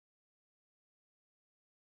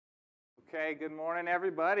Okay, good morning,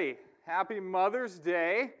 everybody. Happy Mother's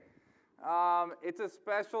Day. It's a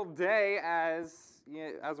special day, as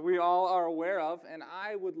we all are aware of, and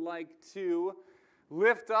I would like to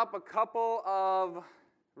lift up a couple of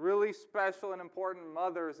really special and important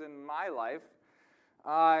mothers in my life.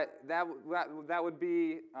 That would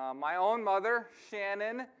be my own mother,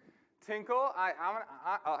 Shannon Tinkle. I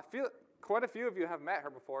feel quite a few of you have met her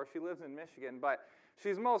before. She lives in Michigan, but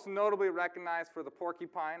she's most notably recognized for the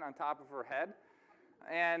porcupine on top of her head.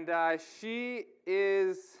 And she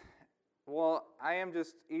is, well, I am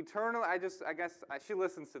just eternal. I guess she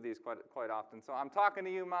listens to these quite often. So I'm talking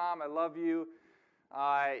to you, Mom. I love you.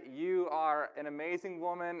 You are an amazing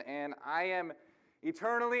woman, and I am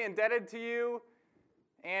eternally indebted to you.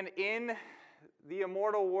 And in the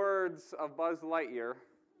immortal words of Buzz Lightyear,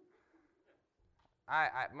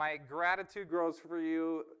 my gratitude grows for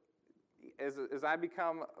you as I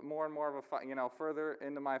become more and more of a, further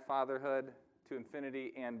into my fatherhood to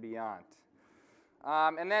infinity and beyond.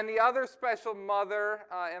 And then the other special mother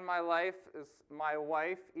in my life is my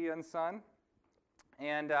wife, Ian's son.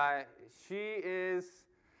 And she is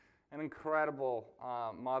an incredible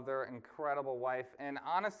mother, incredible wife. And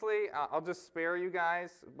honestly, I'll just spare you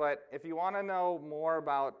guys, but if you want to know more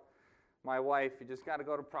about my wife, you just got to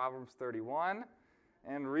go to Proverbs 31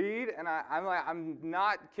 and read. And I'm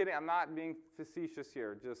not kidding. I'm not being facetious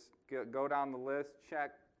here. Just go down the list,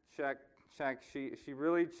 check. She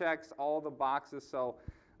really checks all the boxes. So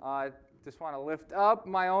just want to lift up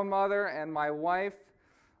my own mother and my wife.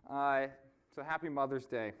 So happy Mother's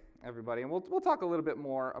Day, everybody. And we'll talk a little bit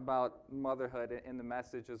more about motherhood in the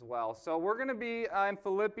message as well. So we're going to be in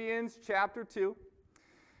Philippians chapter 2.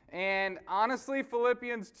 And honestly,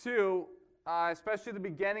 Philippians 2, especially the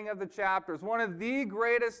beginning of the chapter, is one of the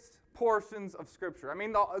greatest portions of Scripture. I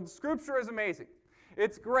mean, the Scripture is amazing.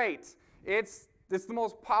 It's great. It's the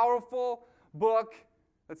most powerful book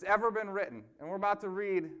that's ever been written. And we're about to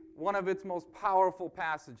read one of its most powerful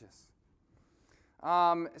passages.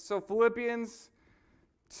 So Philippians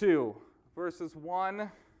 2, verses 1. I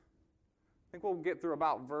think we'll get through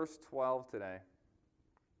about verse 12 today.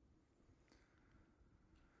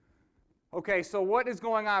 Okay, so what is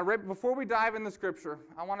going on? Right before we dive into Scripture,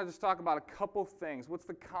 I want to just talk about a couple things. What's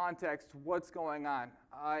the context? What's going on?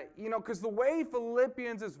 Because the way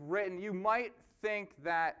Philippians is written, you might think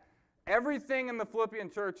that everything in the Philippian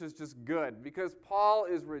church is just good because Paul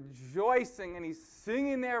is rejoicing and he's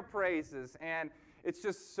singing their praises, and it's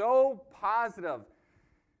just so positive.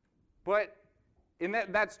 But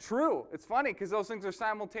that's true. It's funny because those things are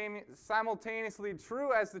simultaneously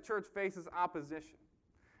true as the church faces opposition.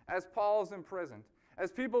 As Paul's imprisoned,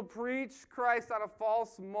 as people preach Christ out of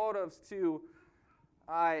false motives to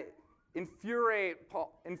infuriate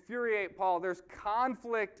Paul, there's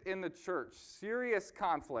conflict in the church, serious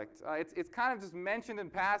conflict. It's kind of just mentioned in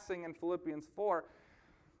passing in Philippians 4.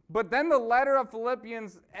 But then the letter of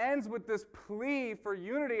Philippians ends with this plea for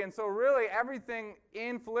unity, and so really everything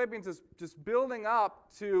in Philippians is just building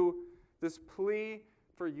up to this plea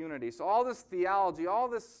for unity. So all this theology, all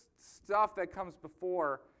this stuff that comes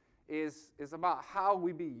before is about how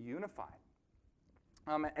we be unified.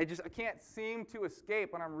 I can't seem to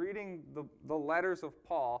escape when I'm reading the letters of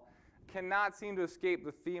Paul, cannot seem to escape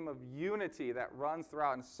the theme of unity that runs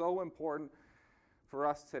throughout and is so important for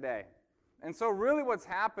us today. And so really what's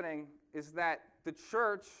happening is that the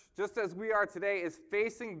church, just as we are today, is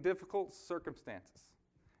facing difficult circumstances.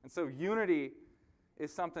 And so unity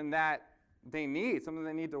is something that they need, something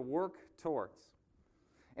they need to work towards.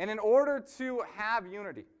 And in order to have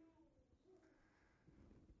unity,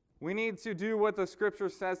 we need to do what the Scripture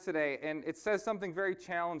says today, and it says something very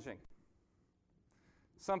challenging,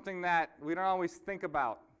 something that we don't always think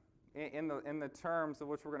about in the terms of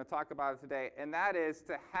which we're going to talk about today, and that is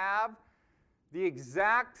to have the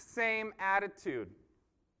exact same attitude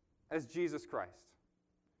as Jesus Christ.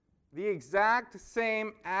 The exact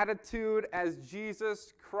same attitude as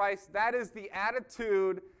Jesus Christ. That is the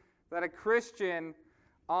attitude that a Christian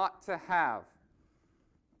ought to have.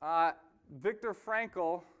 Viktor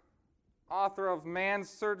Frankl, author of Man's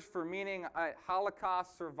Search for Meaning, a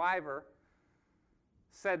Holocaust survivor,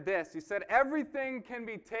 said this. He said, "Everything can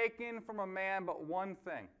be taken from a man but one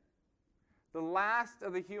thing, the last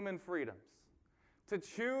of the human freedoms, to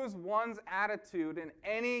choose one's attitude in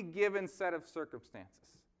any given set of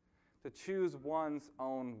circumstances, to choose one's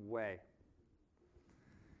own way."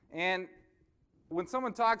 And when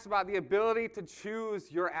someone talks about the ability to choose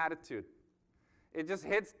your attitude, it just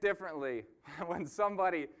hits differently when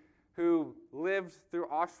somebody who lived through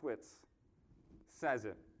Auschwitz says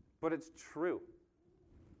it. But it's true.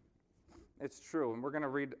 It's true, and we're going to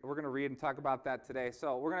read and talk about that today.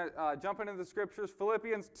 So we're going to jump into the scriptures.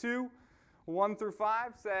 Philippians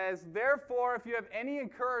 2:1-5 says, "Therefore, if you have any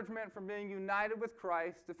encouragement from being united with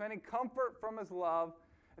Christ, if any comfort from his love,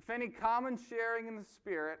 if any common sharing in the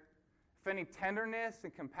Spirit, if any tenderness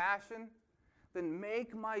and compassion, then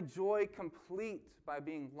make my joy complete by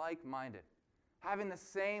being like-minded, having the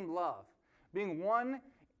same love, being one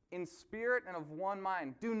in spirit and of one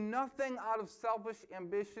mind. Do nothing out of selfish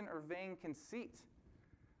ambition or vain conceit.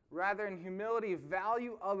 Rather, in humility,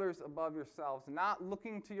 value others above yourselves, not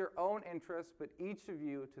looking to your own interests, but each of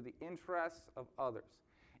you to the interests of others.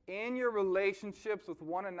 In your relationships with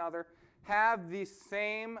one another, have the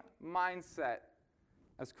same mindset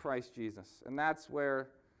as Christ Jesus." And that's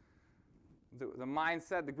where the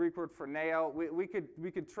mindset, the Greek word phroneo,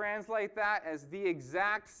 we could translate that as the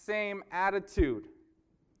exact same attitude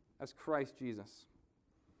as Christ Jesus.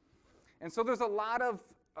 And so there's a lot of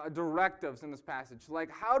directives in this passage.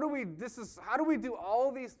 Like, how do we do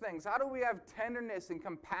all these things? How do we have tenderness and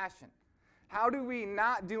compassion? How do we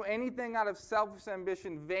not do anything out of selfish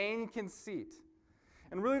ambition, vain conceit?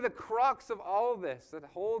 And really the crux of all of this that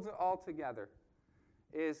holds it all together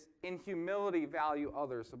is, in humility, value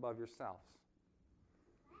others above yourselves.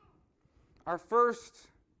 Our first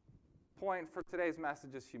point for today's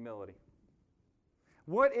message is humility.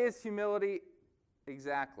 What is humility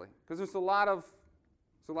exactly? Because there's a lot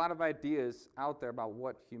of ideas out there about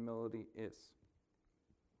what humility is.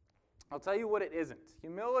 I'll tell you what it isn't.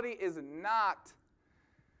 Humility is not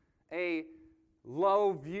a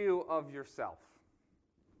low view of yourself.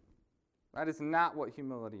 That is not what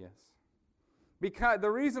humility is. Because the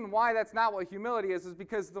reason why that's not what humility is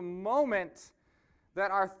because the moment that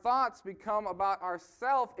our thoughts become about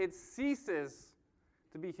ourselves, it ceases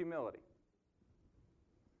to be humility.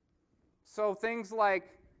 So things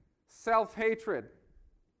like self-hatred,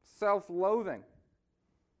 self-loathing,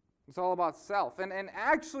 it's all about self. And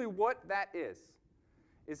actually what that is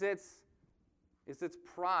its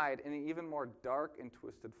pride in an even more dark and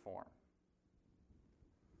twisted form.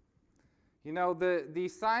 You know, the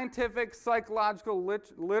scientific psychological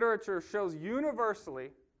literature shows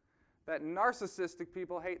universally that narcissistic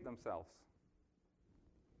people hate themselves.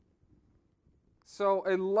 So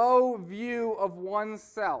a low view of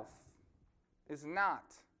oneself is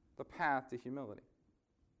not the path to humility.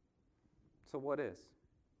 So what is?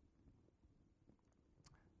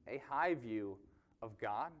 A high view of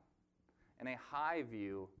God and a high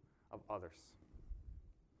view of others.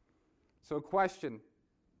 So a question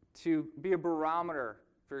to be a barometer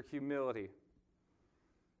for humility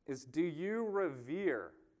is, do you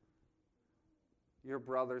revere your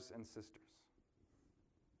brothers and sisters?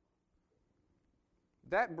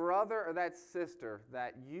 That brother or that sister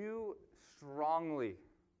that you strongly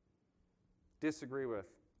disagree with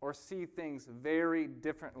or see things very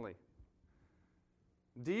differently,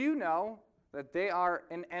 do you know that they are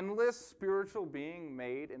an endless spiritual being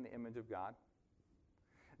made in the image of God?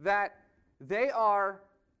 That they are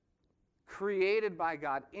created by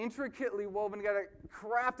God, intricately woven together,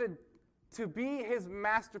 crafted to be His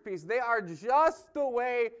masterpiece. They are just the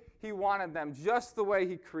way He wanted them, just the way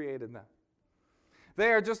He created them.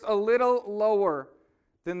 They are just a little lower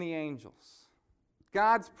than the angels.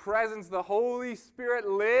 God's presence, the Holy Spirit,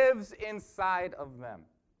 lives inside of them.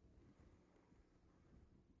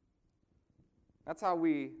 That's how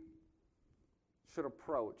we should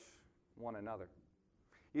approach one another.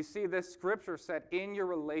 You see, this scripture said, in your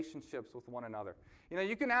relationships with one another. You know,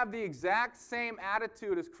 you can have the exact same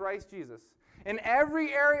attitude as Christ Jesus in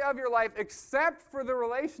every area of your life except for the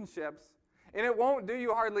relationships, and it won't do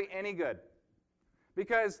you hardly any good.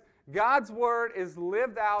 Because God's word is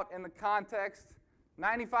lived out in the context,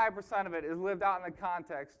 95% of it is lived out in the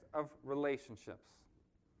context of relationships.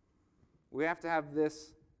 We have to have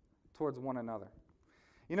this towards one another.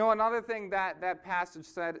 You know, another thing that passage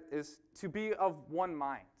said is to be of one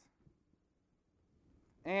mind.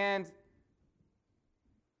 And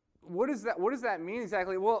what does that mean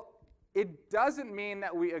exactly? Well, it doesn't mean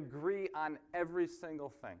that we agree on every single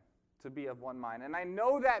thing, to be of one mind. And I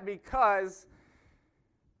know that because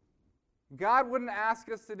God wouldn't ask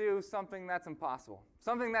us to do something that's impossible,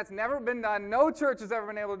 something that's never been done. No church has ever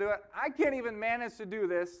been able to do it. I can't even manage to do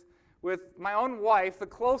this with my own wife, the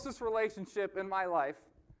closest relationship in my life,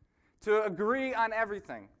 to agree on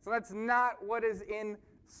everything. So that's not what is in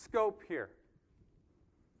scope here.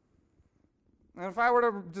 And if I were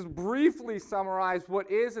to just briefly summarize what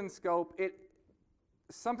is in scope,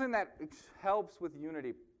 something that helps with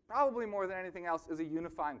unity, probably more than anything else, is a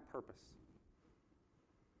unifying purpose.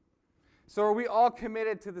 So are we all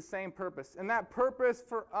committed to the same purpose? And that purpose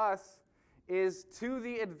for us is to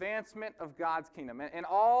the advancement of God's kingdom in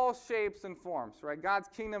all shapes and forms, right? God's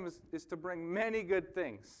kingdom is to bring many good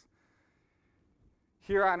things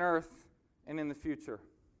here on earth and in the future.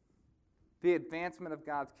 The advancement of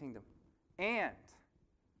God's kingdom and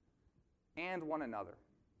one another.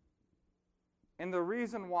 And the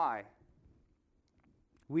reason why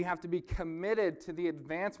we have to be committed to the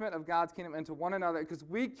advancement of God's kingdom and to one another, because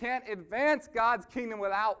we can't advance God's kingdom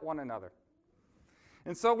without one another.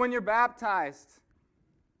 And so when you're baptized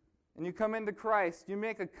and you come into Christ, you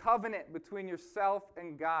make a covenant between yourself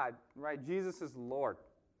and God, right? Jesus is Lord.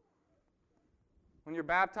 When you're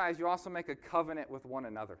baptized, you also make a covenant with one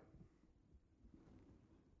another.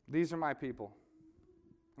 These are my people,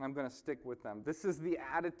 and I'm going to stick with them. This is the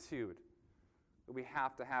attitude that we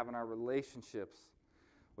have to have in our relationships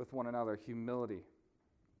with one another, humility.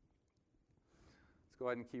 Let's go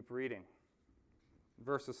ahead and keep reading.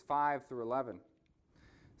 Verses 5 through 11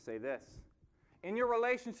 say this. In your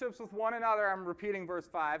relationships with one another, I'm repeating verse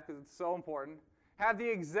 5 because it's so important, have the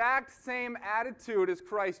exact same attitude as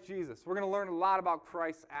Christ Jesus. We're going to learn a lot about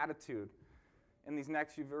Christ's attitude in these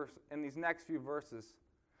next few verses.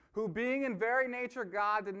 Who, being in very nature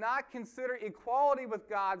God, did not consider equality with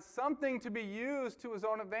God something to be used to his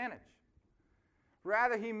own advantage.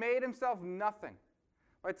 Rather, he made himself nothing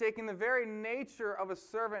by taking the very nature of a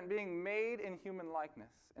servant, being made in human likeness.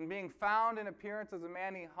 And being found in appearance as a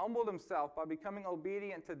man, he humbled himself by becoming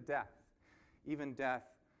obedient to death, even death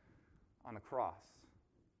on a cross.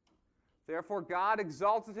 Therefore God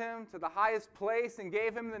exalted him to the highest place and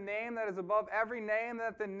gave him the name that is above every name, that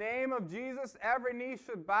at the name of Jesus every knee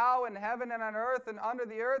should bow in heaven and on earth and under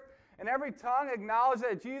the earth, and every tongue acknowledge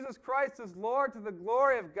that Jesus Christ is Lord, to the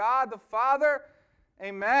glory of God the Father.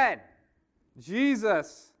 Amen.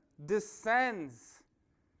 Jesus descends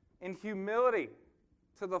in humility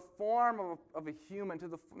to the form of a human,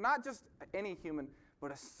 not just any human,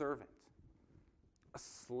 but a servant, a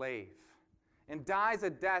slave, and dies a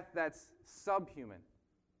death that's subhuman.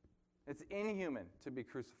 It's inhuman to be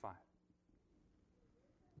crucified.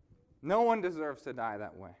 No one deserves to die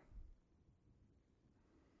that way.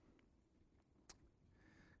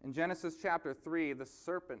 In Genesis chapter 3, the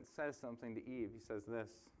serpent says something to Eve. He says this,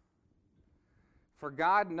 "For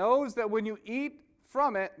God knows that when you eat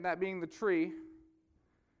from it," that being the tree,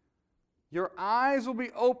 "your eyes will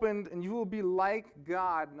be opened and you will be like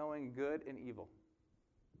God, knowing good and evil."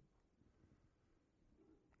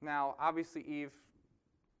 Now, obviously, Eve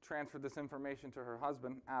transferred this information to her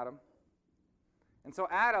husband, Adam. And so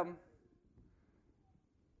Adam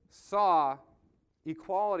saw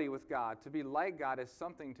equality with God, to be like God, as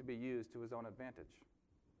something to be used to his own advantage.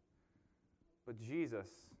 But Jesus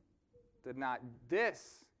did not.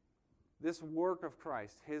 This work of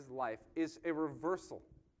Christ, his life, is a reversal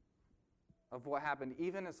of what happened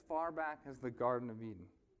even as far back as the Garden of Eden.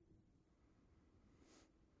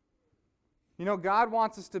 You know, God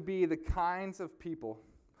wants us to be the kinds of people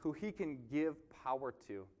who he can give power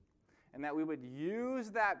to, and that we would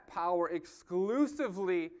use that power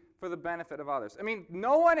exclusively for the benefit of others. I mean,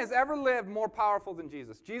 no one has ever lived more powerful than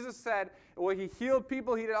Jesus. Jesus said, well, he healed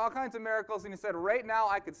people, he did all kinds of miracles, and he said, right now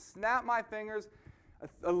I could snap my fingers,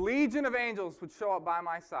 a legion of angels would show up by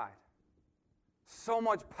my side. So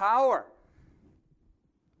much power.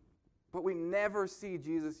 But we never see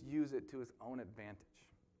Jesus use it to his own advantage.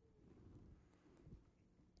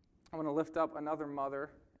 I want to lift up another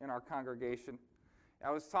mother in our congregation.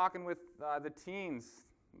 I was talking with the teens,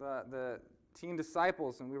 the teen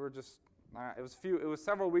disciples, and we were just, it was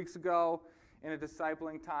several weeks ago in a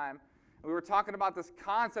discipling time. And we were talking about this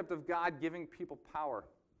concept of God giving people power.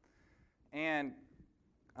 And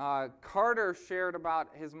Carter shared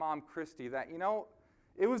about his mom, Christy, that,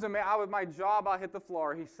 it was my jaw about hit the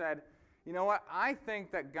floor. He said, you know what, I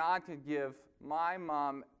think that God could give my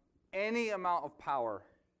mom any amount of power,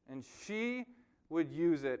 and she would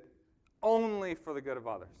use it only for the good of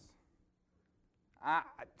others.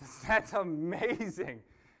 That's amazing.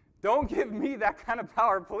 Don't give me that kind of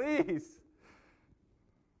power, please.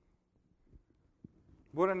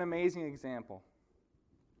 What an amazing example.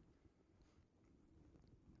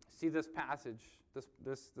 See, this passage,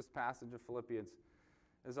 this passage of Philippians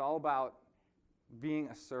is all about being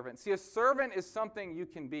a servant. See, a servant is something you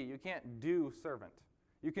can be. You can't do servant.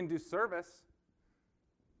 You can do service.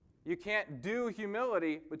 You can't do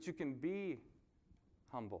humility, but you can be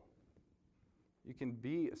humble. You can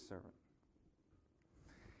be a servant.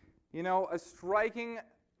 A striking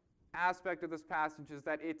aspect of this passage is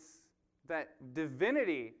that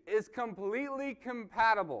divinity is completely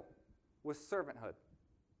compatible with servanthood.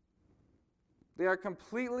 They are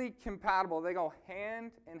completely compatible. They go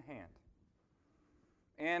hand in hand.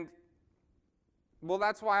 And well,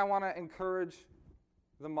 that's why I want to encourage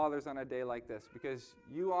the mothers on a day like this, because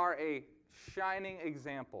you are a shining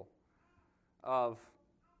example of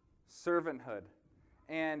servanthood.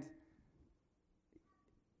 And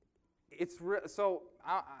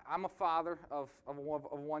I'm a father of a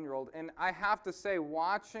 1-year-old, and I have to say,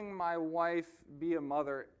 watching my wife be a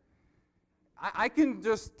mother, I can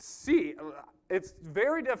just see, it's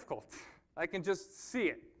very difficult. I can just see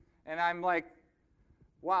it. And I'm like,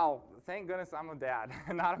 wow, thank goodness I'm a dad,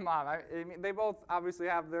 not a mom. I mean, they both obviously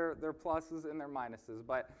have their pluses and their minuses,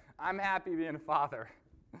 but I'm happy being a father.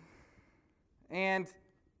 And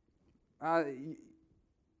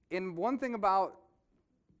one thing about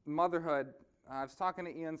motherhood, I was talking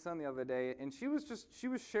to Ian's son the other day, and she was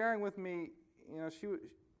sharing with me, she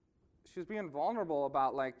was being vulnerable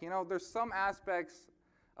about, like, there's some aspects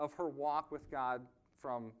of her walk with God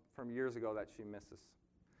from years ago that she misses.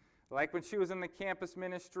 Like when she was in the campus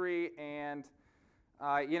ministry, and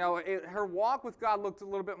her walk with God looked a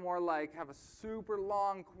little bit more like have a super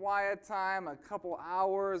long quiet time, a couple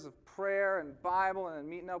hours of prayer and Bible, and then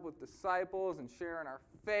meeting up with disciples and sharing our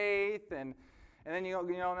faith, and then and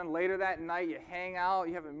then later that night you hang out,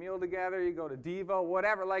 you have a meal together, you go to Devo,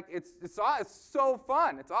 whatever. Like it's so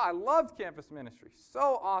fun. I loved campus ministry,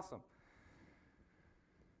 so awesome.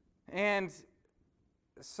 And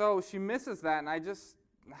so she misses that, and I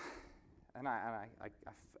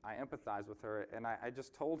empathize with her, and I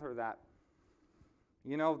just told her that,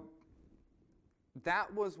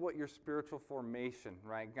 that was what your spiritual formation,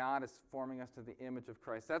 right? God is forming us to the image of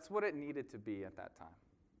Christ. That's what it needed to be at that time.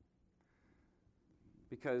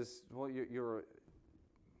 Because, well, you're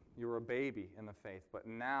a baby in the faith, but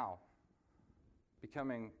now,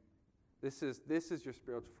 this is your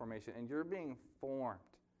spiritual formation, and you're being formed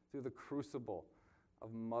through the crucible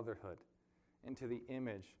of motherhood into the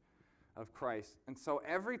image of Christ. And so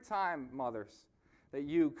every time, mothers, that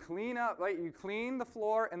you clean up, like you clean the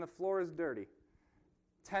floor and the floor is dirty,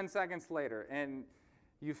 10 seconds later, and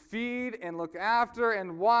you feed and look after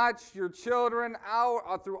and watch your children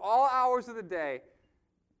through all hours of the day,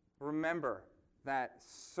 remember that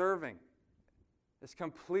serving is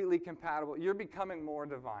completely compatible. You're becoming more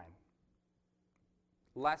divine.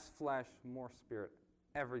 Less flesh, more spirit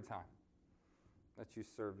every time that you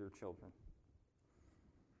serve your children.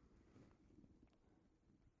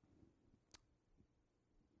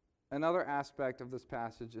 Another aspect of this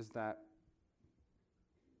passage is that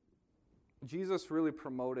Jesus really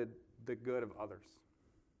promoted the good of others.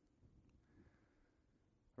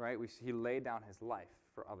 Right? He laid down his life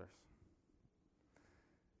for others.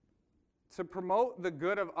 To promote the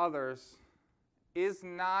good of others is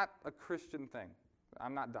not a Christian thing.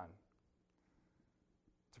 I'm not done.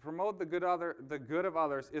 To promote the good of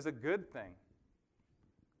others is a good thing,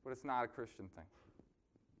 but it's not a Christian thing.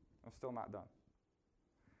 I'm still not done.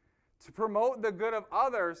 To promote the good of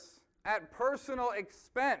others at personal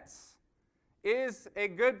expense is a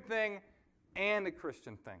good thing and a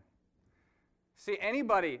Christian thing. See,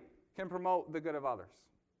 anybody can promote the good of others.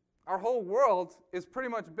 Our whole world is pretty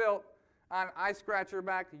much built on I scratch your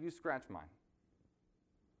back, you scratch mine.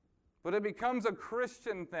 But it becomes a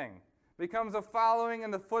Christian thing. It becomes a following in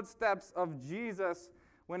the footsteps of Jesus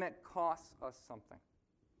when it costs us something.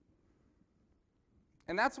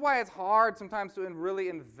 And that's why it's hard sometimes to really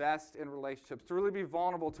invest in relationships, to really be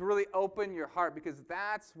vulnerable, to really open your heart, because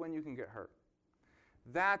that's when you can get hurt.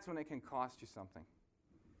 That's when it can cost you something.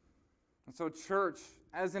 And so church,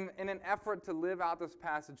 in an effort to live out this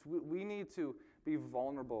passage, we need to be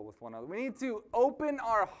vulnerable with one another. We need to open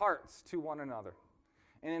our hearts to one another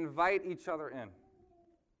and invite each other in.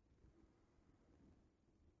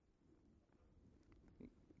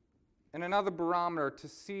 And another barometer to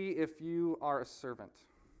see if you are a servant.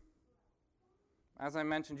 As I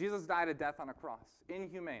mentioned, Jesus died a death on a cross,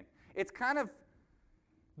 inhumane. It's kind of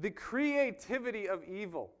the creativity of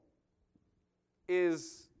evil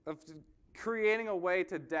is of creating a way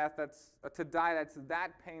to death to die that's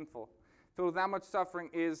that painful, through that much suffering,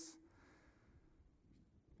 is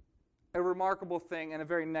a remarkable thing in a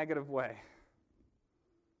very negative way.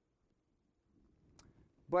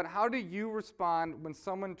 But how do you respond when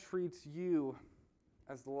someone treats you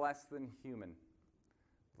as less than human,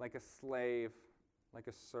 like a slave, like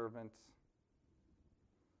a servant?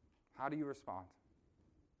 How do you respond?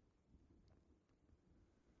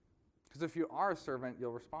 Because if you are a servant,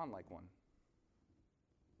 you'll respond like one.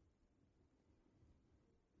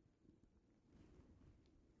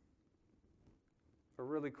 A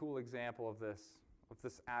really cool example of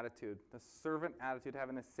this attitude, the servant attitude,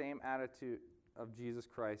 having the same attitude of Jesus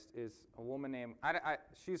Christ, is a woman named,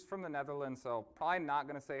 she's from the Netherlands, so probably not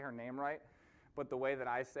going to say her name right, but the way that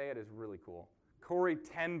I say it is really cool. Corrie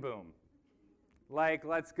ten Boom. Like,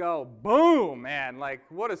 let's go. Boom, man. Like,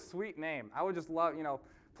 what a sweet name. I would just love,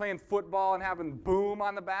 playing football and having Boom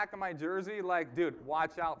on the back of my jersey. Like, dude,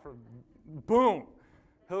 watch out for Boom.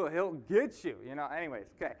 He'll get you, Anyways,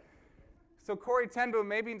 okay. So Corrie ten Boom,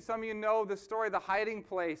 maybe some of you know the story. The Hiding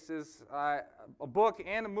Place is a book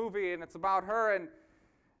and a movie, and it's about her. And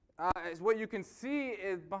what you can see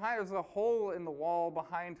is behind there's a hole in the wall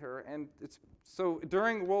behind her. And so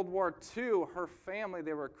during World War II, her family,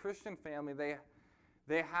 they were a Christian family. They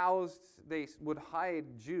would hide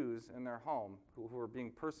Jews in their home who were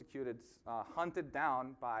being persecuted, hunted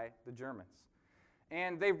down by the Germans.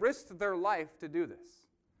 And they risked their life to do this.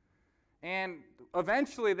 And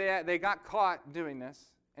eventually they got caught doing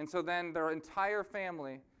this. And so then their entire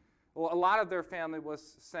family, well, a lot of their family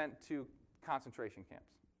was sent to concentration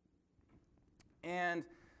camps. And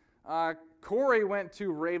Corrie went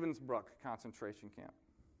to Ravensbrück concentration camp.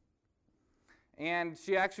 And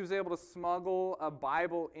she actually was able to smuggle a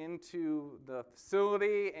Bible into the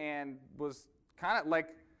facility and was kind of like,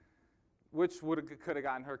 which could have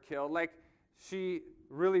gotten her killed. Like, she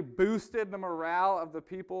really boosted the morale of the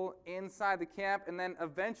people inside the camp. And then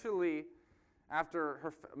eventually,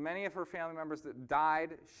 after many of her family members that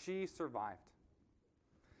died, she survived.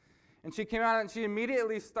 And she came out and she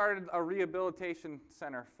immediately started a rehabilitation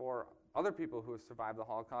center for other people who have survived the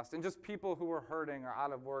Holocaust and just people who were hurting or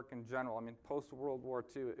out of work in general. I mean, post-World War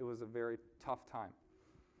II, it was a very tough time.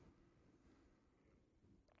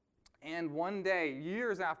 And one day,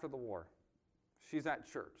 years after the war, she's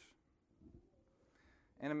at church.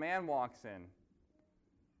 And a man walks in,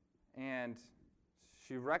 and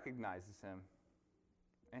she recognizes him.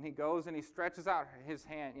 And he goes and he stretches out his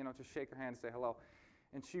hand, to shake her hand and say hello.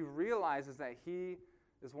 And she realizes that he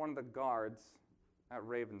is one of the guards at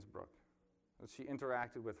Ravensbrück that she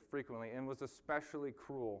interacted with frequently and was especially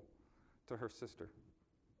cruel to her sister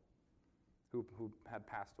who had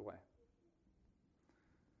passed away.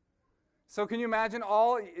 So can you imagine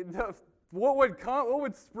what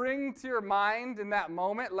would spring to your mind in that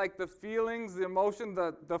moment, like the feelings, the emotion,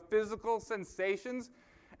 the physical sensations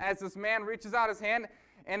as this man reaches out his hand?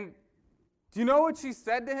 And do you know what she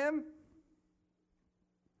said to him?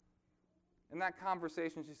 In that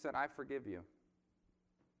conversation, she said, "I forgive you."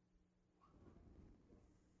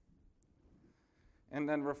 And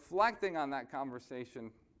then reflecting on that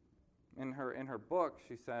conversation in her book,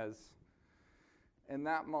 she says, "In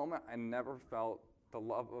that moment, I never felt the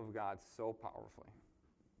love of God so powerfully."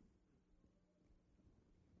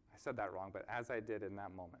 I said that wrong, but as I did in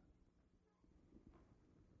that moment.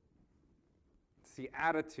 It's the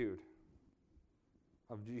attitude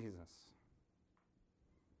of Jesus.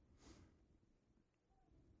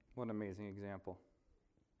 What an amazing example.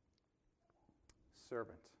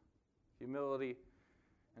 Servant. Humility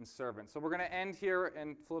and servant. So we're going to end here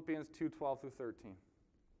in Philippians 2:12 through 13.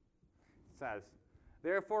 It says,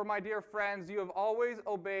 "Therefore, my dear friends, you have always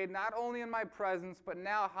obeyed, not only in my presence, but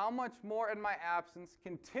now how much more in my absence,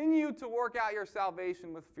 continue to work out your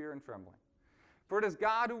salvation with fear and trembling. For it is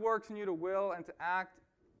God who works in you to will and to act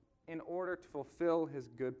in order to fulfill his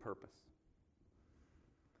good purpose."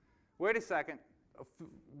 Wait a second.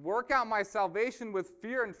 Work out my salvation with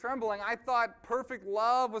fear and trembling. I thought perfect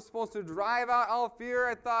love was supposed to drive out all fear.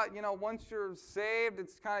 I thought, once you're saved,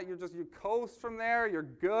 it's kind of, you coast from there, you're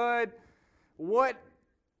good. What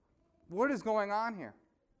is going on here?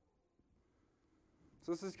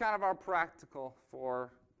 So this is kind of our practical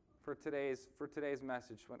for today's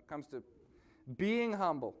message when it comes to being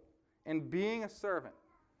humble and being a servant.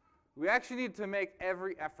 We actually need to make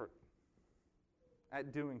every effort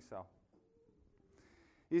at doing so.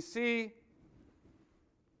 You see,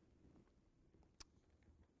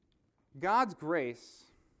 God's grace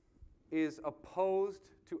is opposed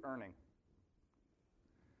to earning,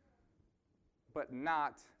 but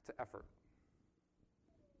not to effort.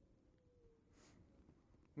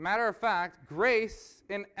 Matter of fact, grace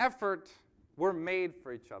and effort were made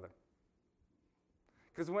for each other.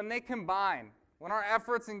 Because when they combine, when our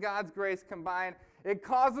efforts and God's grace combine, it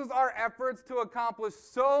causes our efforts to accomplish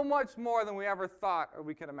so much more than we ever thought or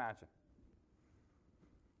we could imagine.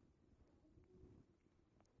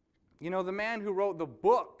 The man who wrote the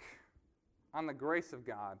book on the grace of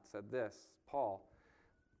God said this, Paul,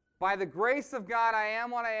 "By the grace of God I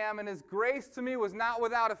am what I am, and his grace to me was not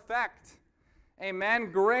without effect."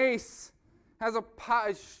 Amen. Grace has a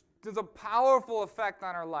powerful effect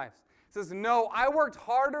on our lives. It says, "No, I worked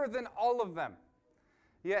harder than all of them.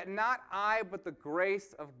 Yet not I, but the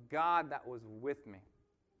grace of God that was with me."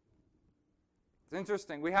 It's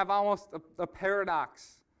interesting. We have almost a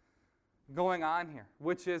paradox going on here.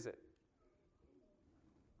 Which is it?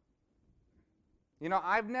 You know,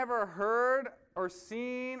 I've never heard or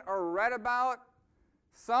seen or read about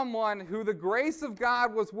someone who the grace of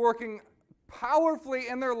God was working powerfully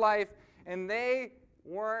in their life and they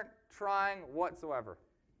weren't trying whatsoever.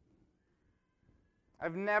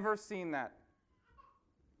 I've never seen that.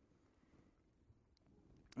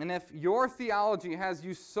 And if your theology has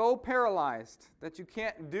you so paralyzed that you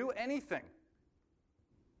can't do anything,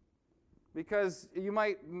 because you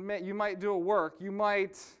might do a work, you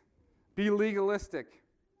might be legalistic,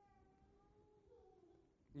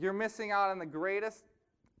 you're missing out on the greatest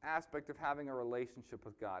aspect of having a relationship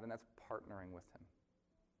with God, and that's partnering with Him.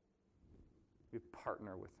 You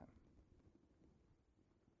partner with Him.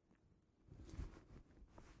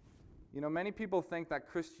 You know, many people think that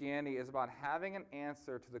Christianity is about having an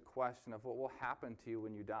answer to the question of what will happen to you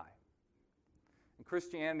when you die. And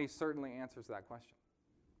Christianity certainly answers that question.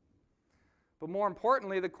 But more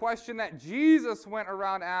importantly, the question that Jesus went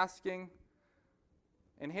around asking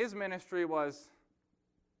in His ministry was,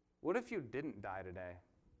 what if you didn't die today?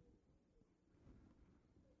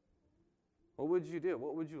 What would you do?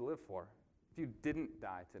 What would you live for if you didn't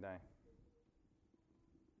die today?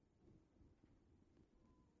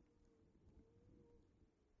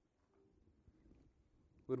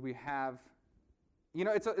 Would we have, you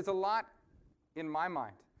know, it's a lot in my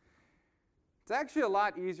mind. It's actually a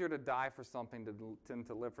lot easier to die for something than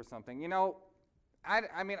to live for something. You know,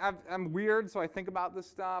 I'm weird, so I think about this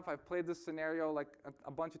stuff. I've played this scenario like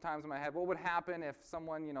a bunch of times in my head. What would happen if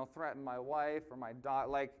someone, you know, threatened my wife or my daughter,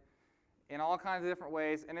 like in all kinds of different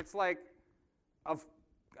ways? And it's like,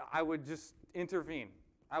 I would just intervene.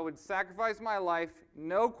 I would sacrifice my life,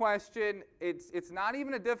 no question. It's not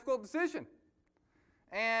even a difficult decision.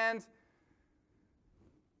 And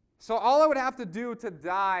so all I would have to do to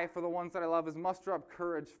die for the ones that I love is muster up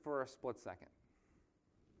courage for a split second.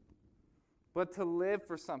 But to live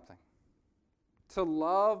for something, to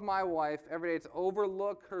love my wife every day, to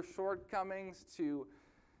overlook her shortcomings,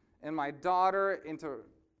 and my daughter, and to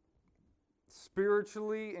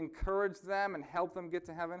spiritually encourage them and help them get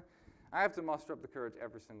to heaven, I have to muster up the courage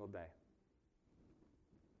every single day.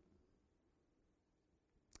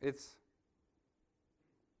 It's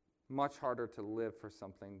much harder to live for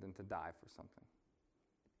something than to die for something.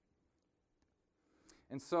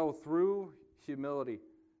 And so through humility,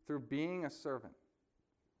 through being a servant,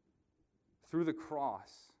 through the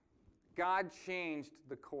cross, God changed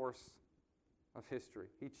the course of history.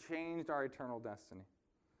 He changed our eternal destiny.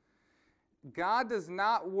 God does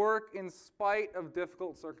not work in spite of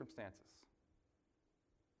difficult circumstances.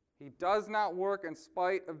 He does not work in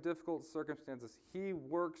spite of difficult circumstances. He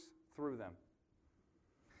works through them.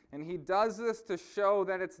 And He does this to show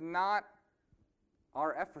that it's not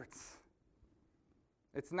our efforts.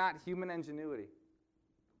 It's not human ingenuity.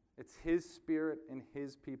 It's His Spirit and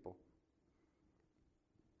His people.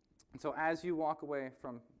 And so as you walk away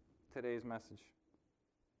from today's message,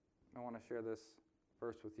 I want to share this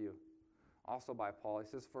verse with you. Also by Paul. He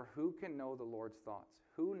says, "For who can know the Lord's thoughts?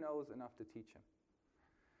 Who knows enough to teach Him?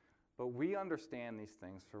 But we understand these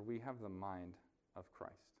things, for we have the mind of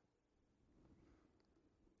Christ."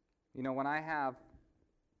 You know, when I have,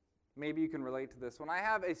 maybe you can relate to this, when I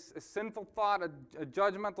have a sinful thought, a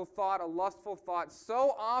judgmental thought, a lustful thought,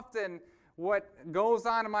 so often what goes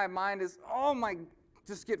on in my mind is,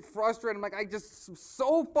 just get frustrated. I'm like, I just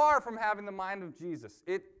so far from having the mind of Jesus.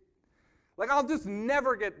 I'll just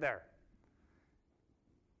never get there.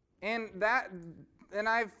 And that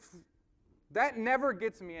never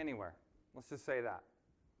gets me anywhere. Let's just say that.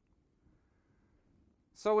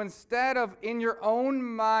 So instead of in your own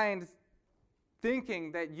mind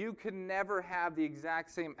thinking that you can never have the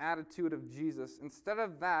exact same attitude of Jesus, instead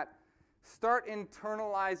of that, start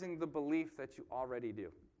internalizing the belief that you already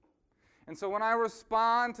do. And so when I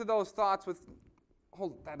respond to those thoughts with,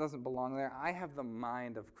 that doesn't belong there, I have the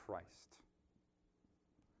mind of Christ.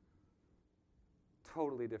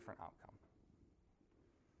 Totally different outcome.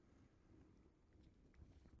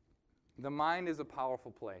 The mind is a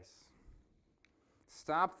powerful place.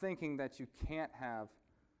 Stop thinking that you can't have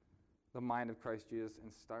the mind of Christ Jesus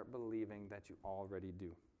and start believing that you already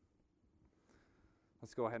do.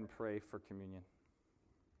 Let's go ahead and pray for communion.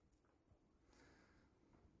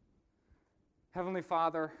 Heavenly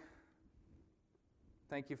Father,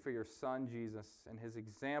 thank you for your Son, Jesus, and His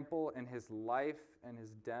example and His life and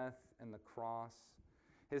His death and the cross,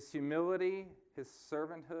 His humility, His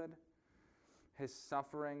servanthood, His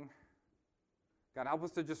suffering. God, help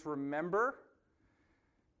us to just remember,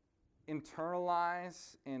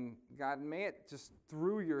 internalize, and God, may it just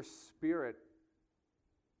through your Spirit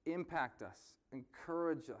impact us,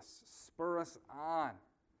 encourage us, spur us on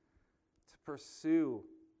to pursue,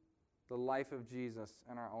 the life of Jesus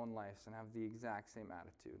in our own lives and have the exact same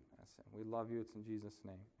attitude as him. We love you. It's in Jesus'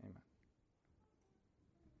 name. Amen.